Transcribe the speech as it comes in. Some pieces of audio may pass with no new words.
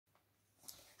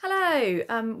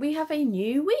Hello, we have a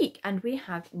new week and we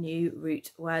have new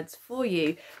root words for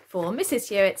you for Mrs.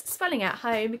 Hewitt's Spelling at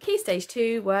Home Key Stage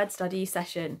 2 Word Study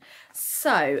session.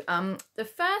 So the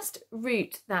first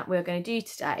root that we're going to do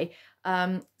today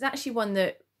is actually one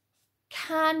that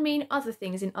can mean other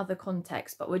things in other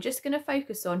contexts, but we're just going to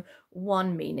focus on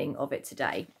one meaning of it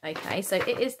today. Okay, so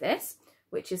it is this,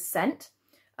 which is cent.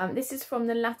 This is from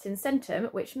the Latin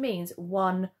centum, which means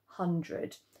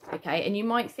 100. Okay, and you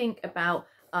might think about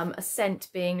a cent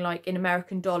being like in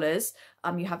American dollars.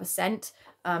 You have a cent,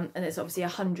 and there's obviously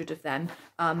 100 of them,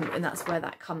 and that's where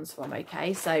that comes from.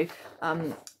 Okay, so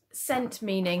cent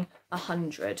meaning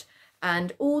 100,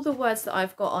 and all the words that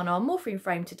I've got on our morpheme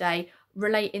frame today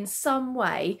relate in some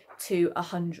way to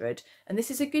 100, and this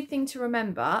is a good thing to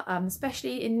remember,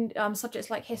 especially in subjects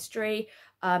like history.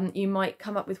 You might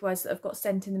come up with words that have got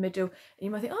cent in the middle, and you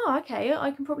might think, oh, okay,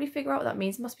 I can probably figure out what that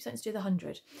means. It must be something to do with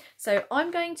 100. So I'm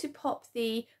going to pop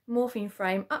the morpheme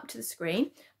frame up to the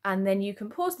screen, and then you can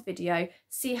pause the video,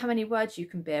 see how many words you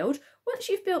can build. Once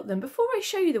you've built them, before I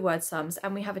show you the word sums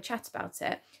and we have a chat about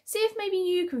it, see if maybe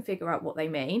you can figure out what they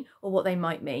mean or what they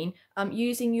might mean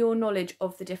using your knowledge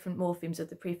of the different morphemes of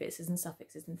the prefixes and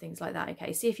suffixes and things like that.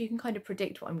 Okay, see if you can kind of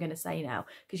predict what I'm going to say now,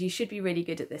 because you should be really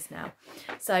good at this now.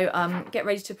 So get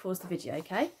ready to pause the video,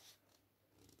 okay?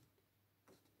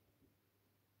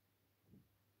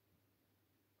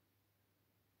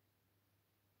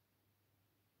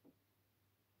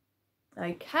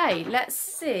 Okay, let's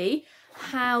see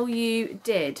how you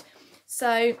did.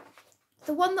 So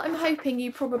the one that I'm hoping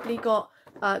you probably got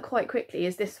quite quickly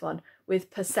is this one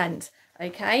with percent.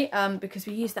 Okay, because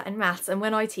we use that in maths, and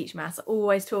when I teach maths I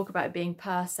always talk about it being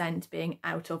percent, being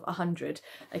out of 100.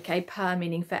 Okay, per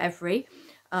meaning for every.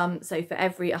 So for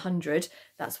every 100,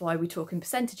 that's why we talk in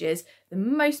percentages. The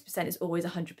most percent is always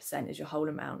 100% is your whole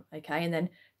amount. Okay, and then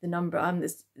the number,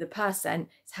 the percent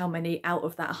is how many out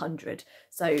of that 100.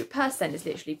 So percent is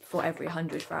literally for every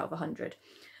 100, for out of 100.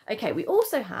 Okay, we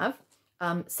also have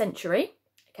century.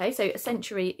 Okay, so a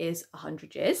century is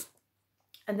 100 years.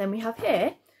 And then we have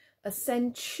here a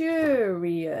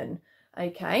centurion.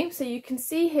 Okay, so you can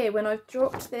see here when I've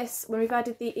dropped this, when we've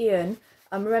added the ian,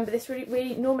 remember this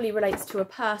really normally relates to a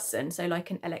person, so like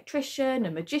an electrician,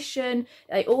 a magician,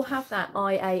 they all have that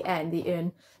IAN, the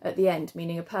ian at the end,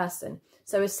 meaning a person.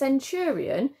 So a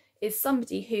centurion is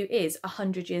somebody who is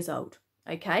 100 years old.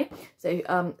 Okay,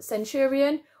 so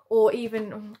centurion, or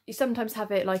even you sometimes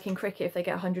have it like in cricket if they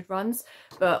get 100 runs,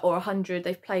 but or 100,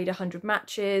 they've played 100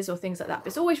 matches or things like that. But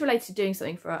it's always related to doing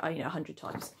something for 100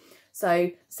 times.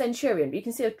 So centurion, but you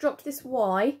can see I've dropped this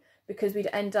Y because we'd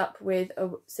end up with a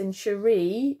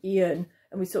centurion,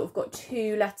 and we sort of got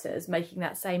two letters making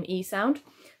that same E sound.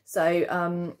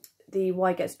 So the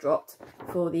Y gets dropped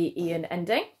for the ian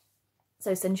ending.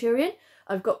 So centurion.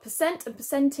 I've got percent and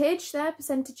percentage there,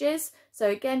 percentages. So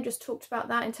again, just talked about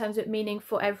that in terms of meaning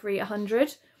for every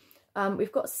 100.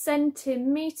 We've got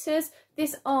centimetres.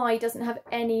 This I doesn't have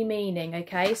any meaning,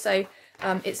 okay? So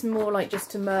it's more like just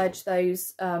to merge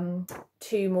those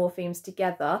two morphemes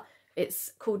together.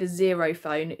 It's called a zero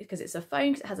phone because it's a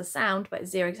phone because it has a sound, but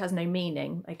it's zero because it has no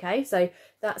meaning, okay? So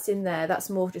that's in there. That's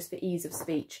more just for ease of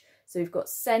speech. So we've got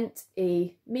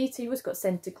centimetre, you've also got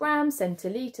centigram,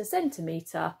 centilitre,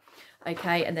 centimetre,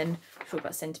 okay? And then we'll talk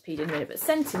about centipede in a minute, but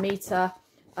centimetre,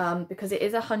 because it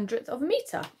is 100th of a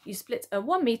metre. You split a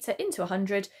 1 metre into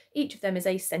 100, each of them is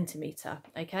a centimetre,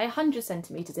 okay? 100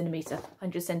 centimetres in a metre,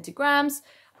 100 centigrams,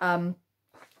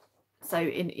 so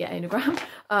in a gram,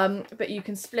 but you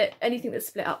can split anything that's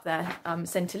split up there,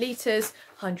 centilitres,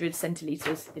 100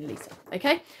 centilitres in litre,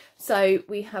 okay? So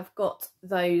we have got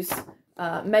those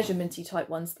measurement-y type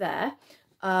ones there.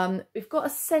 We've got a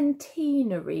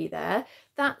centenary there.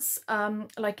 That's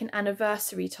like an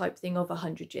anniversary type thing of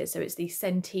 100 years. So it's the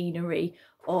centenary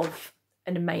of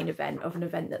a main event, of an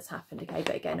event that's happened, okay?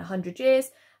 But again, 100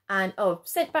 years. And oh,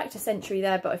 sent back to century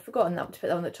there, but I've forgotten that to put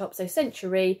that on the top. So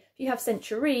century, if you have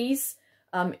centuries,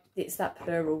 it's that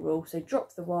plural rule. So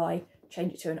drop the Y,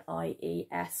 change it to an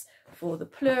IES for the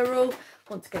plural. I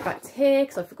want to go back to here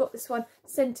because I forgot this one.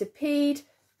 Centipede,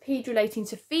 pede relating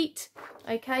to feet.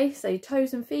 Okay, so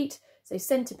toes and feet. So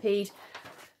centipede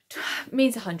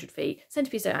means 100 feet.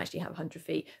 Centipedes don't actually have 100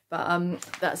 feet, but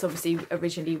that's obviously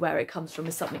originally where it comes from,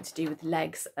 is something to do with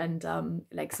legs and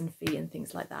feet and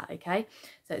things like that. Okay,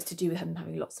 so it's to do with them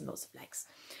having lots and lots of legs.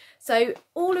 So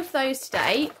all of those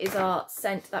today is our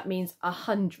cent, that means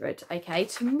 100, okay?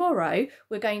 Tomorrow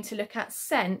we're going to look at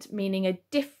cent meaning a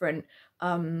different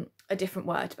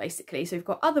word, basically. So we've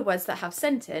got other words that have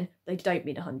cent in, they don't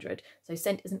mean 100. So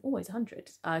cent isn't always 100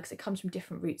 because it comes from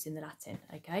different roots in the Latin,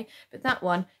 okay? But that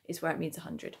one is where it means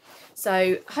 100. So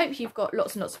I hope you've got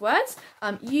lots and lots of words.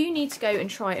 You need to go and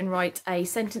try and write a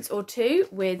sentence or two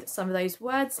with some of those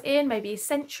words in, maybe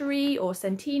century or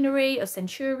centenary or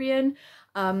centurion.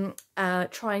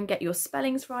 Try and get your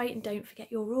spellings right and don't forget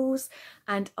your rules.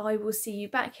 And I will see you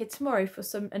back here tomorrow for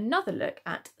another look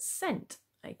at cent.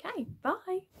 Okay,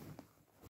 bye.